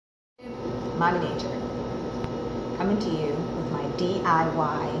Mother Nature, coming to you with my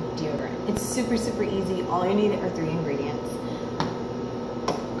DIY deodorant. It's super, super easy. All you need are 3 ingredients.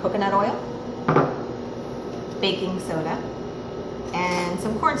 Coconut oil, baking soda, and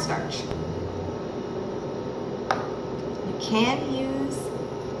some cornstarch. You can use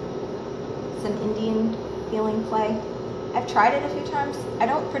some Indian feeling clay. I've tried it a few times. I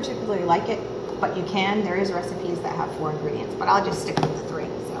don't particularly like it, but you can. There is recipes that have 4 ingredients, but I'll just stick with the 3.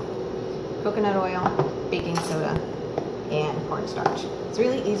 So, coconut oil, baking soda, and cornstarch. It's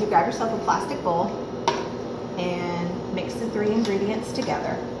really easy. Grab yourself a plastic bowl and mix the 3 ingredients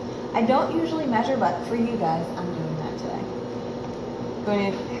together. I don't usually measure, but for you guys, I'm doing that today. I'm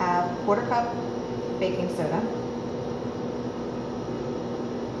going to have 1/4 cup baking soda.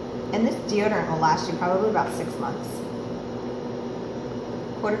 And this deodorant will last you probably about 6 months.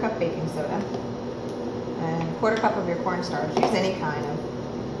 1/4 cup baking soda. And 1/4 cup of your cornstarch. Use any kind of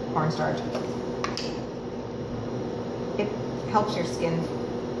cornstarch. It helps your skin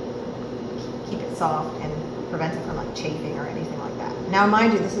keep it soft and prevents it from like chafing or anything like that. Now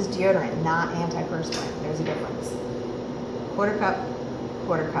mind you, this is deodorant, not antiperspirant. There's a difference. 1/4 cup,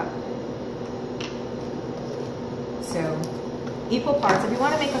 1/4 cup. So equal parts. If you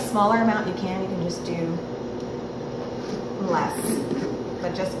want to make a smaller amount, you can just do less,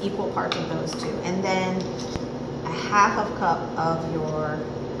 but just equal parts of those 2. And then a 1/2 cup of your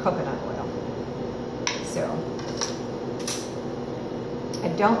coconut oil. So I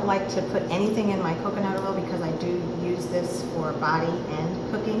don't like to put anything in my coconut oil because I do use this for body and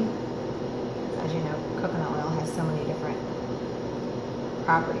cooking. As you know, coconut oil has so many different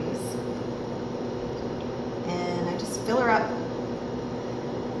properties. And I just fill her up.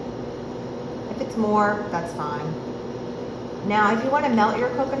 If it's more, that's fine. Now, if you want to melt your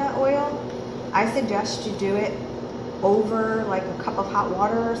coconut oil, I suggest you do it over like a cup of hot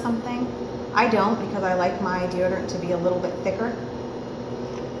water or something. I don't, because I like my deodorant to be a little bit thicker.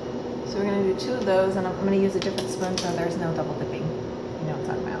 So we're going to do 2 of those, and I'm going to use a different spoon so there's no double dipping. You know what I'm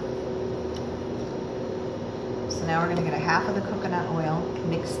talking about. So now we're going to get a 1/2 of the coconut oil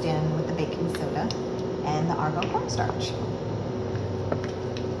mixed in with the baking soda and the argo cornstarch.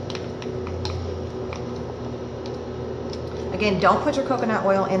 Again, don't put your coconut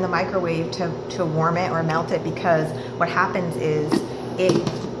oil in the microwave to warm it or melt it, because what happens is it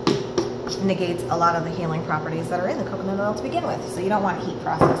negates a lot of the healing properties that are in the coconut oil to begin with. So you don't want to heat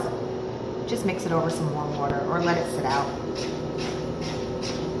process it. Just mix it over some warm water or let it sit out.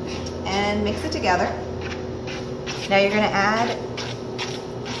 And mix it together. Now you're going to add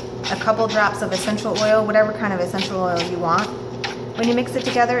a couple drops of essential oil, whatever kind of essential oil you want. When you mix it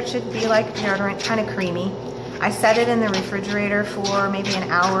together, it should be like deodorant, kind of creamy. I set it in the refrigerator for maybe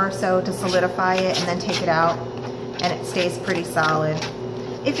an hour or so to solidify it, and then take it out, and it stays pretty solid.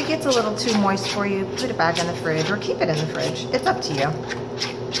 If it gets a little too moist for you, put it back in the fridge or keep it in the fridge. It's up to you.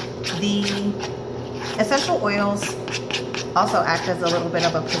 The essential oils also act as a little bit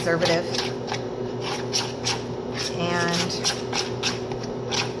of a preservative. And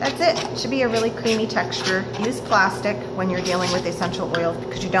that's it. It should be a really creamy texture. Use plastic when you're dealing with essential oils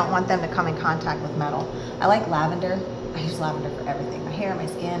because you don't want them to come in contact with metal. I like lavender. I use lavender for everything. My hair, my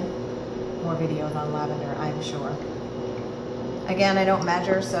skin. More videos on lavender, I'm sure. Again, I don't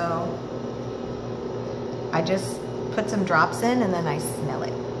measure, so I just put some drops in and then I smell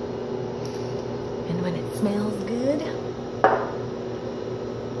it. And when it smells good,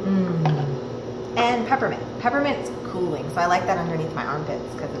 and peppermint. Peppermint's cooling, so I like that underneath my armpits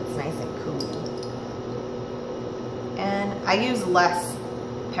because it's nice and cool. And I use less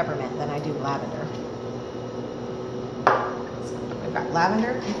peppermint than I do lavender. So we've got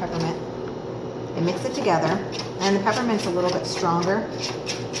lavender and peppermint. I mix it together, and the peppermint's a little bit stronger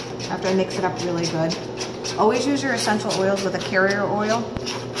after I mix it up really good. Always use your essential oils with a carrier oil.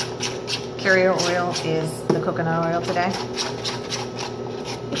 Carrier oil is the coconut oil today.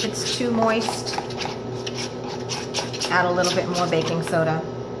 If it's too moist, add a little bit more baking soda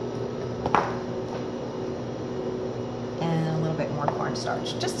and a little bit more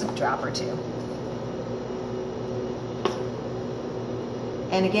cornstarch, just a drop or 2.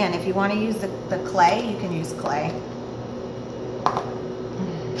 And again, if you want to use the clay, you can use clay.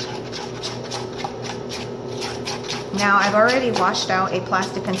 Now I've already washed out a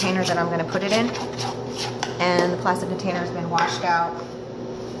plastic container that I'm going to put it in, and the plastic container has been washed out,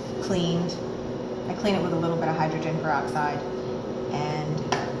 cleaned. I clean it with a little bit of hydrogen peroxide, and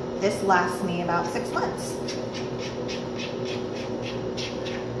this lasts me about 6 months.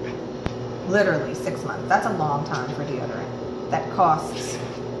 Literally 6 months. That's a long time for deodorant. That costs,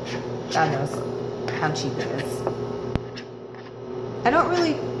 God knows how cheap it is. I don't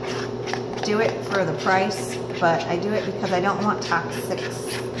really do it for the price, but I do it because I don't want toxic,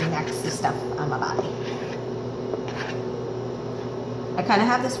 nasty stuff on my body. I kind of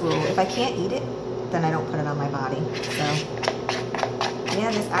have this rule, if I can't eat it, then I don't put it on my body. So, yeah,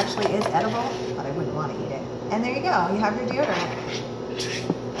 this actually is edible, but I wouldn't want to eat it. And there you go, you have your deodorant.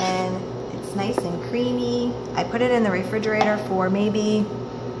 And it's nice and creamy. I put it in the refrigerator for maybe,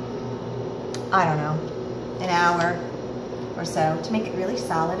 I don't know, an hour or so to make it really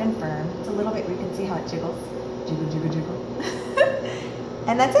solid and firm. It's a little bit, you can see how it jiggles. Jiggle, jiggle, jiggle.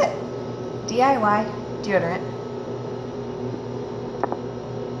 And that's it. DIY deodorant.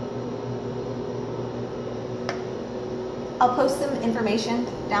 I'll post some information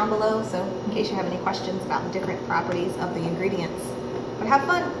down below, so in case you have any questions about the different properties of the ingredients. But have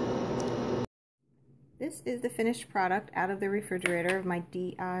fun! This is the finished product out of the refrigerator of my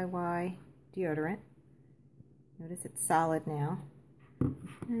DIY deodorant. Notice it's solid now.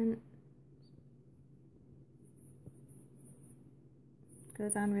 And it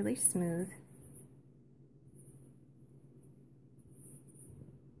goes on really smooth.